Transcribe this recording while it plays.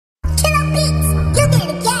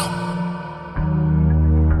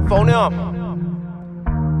Phone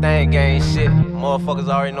them. They ain't gang shit. Motherfuckers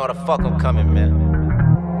already know the fuck I'm coming, man.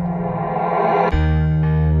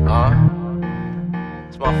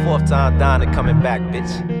 It's my 4th time down and coming back,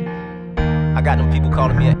 bitch. I got them people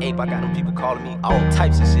calling me an ape. I got them people calling me all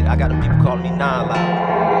types of shit. I got them people calling me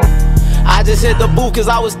 9LiveZ. I just hit the booth cause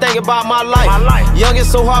I was thinking about my life. Young and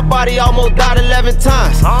so hard body, almost died 11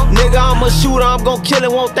 times. Nigga, I'm a shooter, I'm gon' kill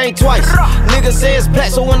it, won't think twice. Nigga say it's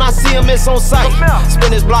plat, so when I see him, it's on sight.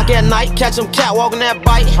 Spin his block at night, catch him catwalking that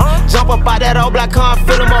bike. Jump up out that all black car and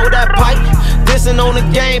fill him over that pipe. Dissing on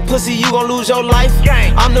the game, pussy, you gon' lose your life.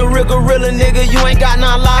 I'm the real gorilla, nigga, you ain't got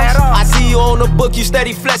 9 lives. I see you on the book, you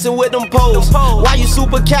steady flexing with them poles. Why you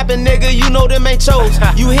super capping, nigga, you know them ain't chose.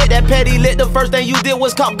 You hit that petty lit, the first thing you did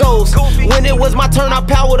was cop goals. When it was my turn, I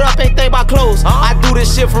powered up, ain't think about clothes. I do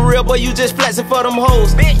this shit for real, but you just flexing for them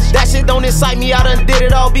hoes. That shit don't excite me, I done did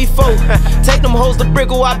it all before. Take them hoes to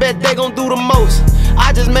Brickle, I bet they gon' do the most.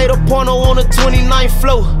 I just made a porno on the 29th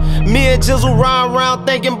floor. Me and Jizzle ride around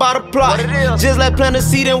thinking about a plot. Just let plant a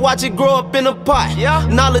seed and watch it grow up in a pot.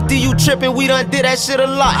 Nala D, you trippin', we done did that shit a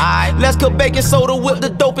lot. Let's cook baking soda, whip the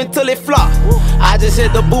dope until it flop. I just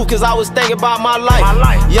hit the booth cause I was thinking about my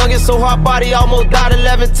life. Young and so hard body, almost died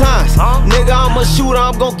 11 times. Nigga, I'm a shooter,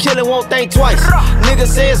 I'm gon' kill it, won't think twice. Nigga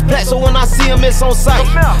say it's plat, so when I see him, it's on sight.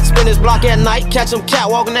 Spin his block at night, catch him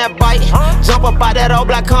catwalking that bike. Jump up out that all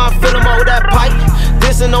black car and fill him over that pipe.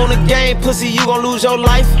 Dissing on the game, pussy, you gon' lose your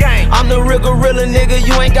life. I'm the real gorilla, nigga,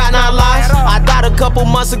 you ain't got 9 lives. I died a couple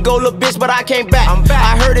months ago, little bitch, but I came back.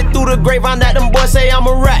 I heard it through the grapevine that them boys say I'm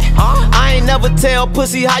a rat. I ain't never tell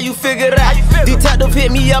pussy how you figure that. Detective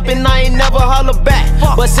hit me up and I ain't never holler back.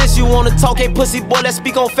 But since you wanna talk, hey pussy boy, let's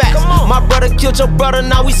speak on facts. My brother killed your brother,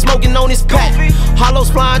 now we smoking on his pack. Hollows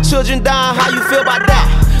flying, children dying, how you feel about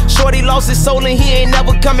that? Shorty lost his soul and he ain't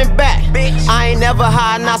never coming back. I ain't never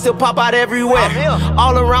high and I still pop out everywhere.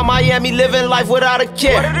 All around Miami, living life without a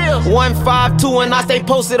care. 152 and I stay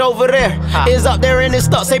posted over there. It's up there and it's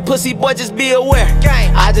stuck, say pussy boy, just be aware.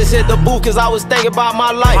 I just hit the booth cause I was thinking about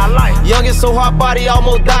my life. Young and so hard body,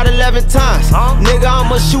 almost died 11 times. Nigga,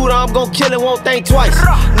 I'm a shooter, I'm gon' kill it, won't think twice.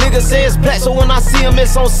 Nigga say it's plat, so when I see him,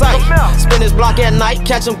 it's on sight. Spin his block at night,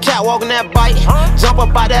 catch him catwalking that bike. Jump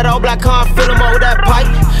up out that all black car and fill him over that pipe.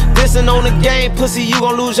 Dissing on the game, pussy, you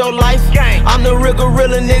gon' lose your life. I'm the real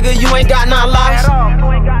gorilla, nigga, you ain't got 9 lives.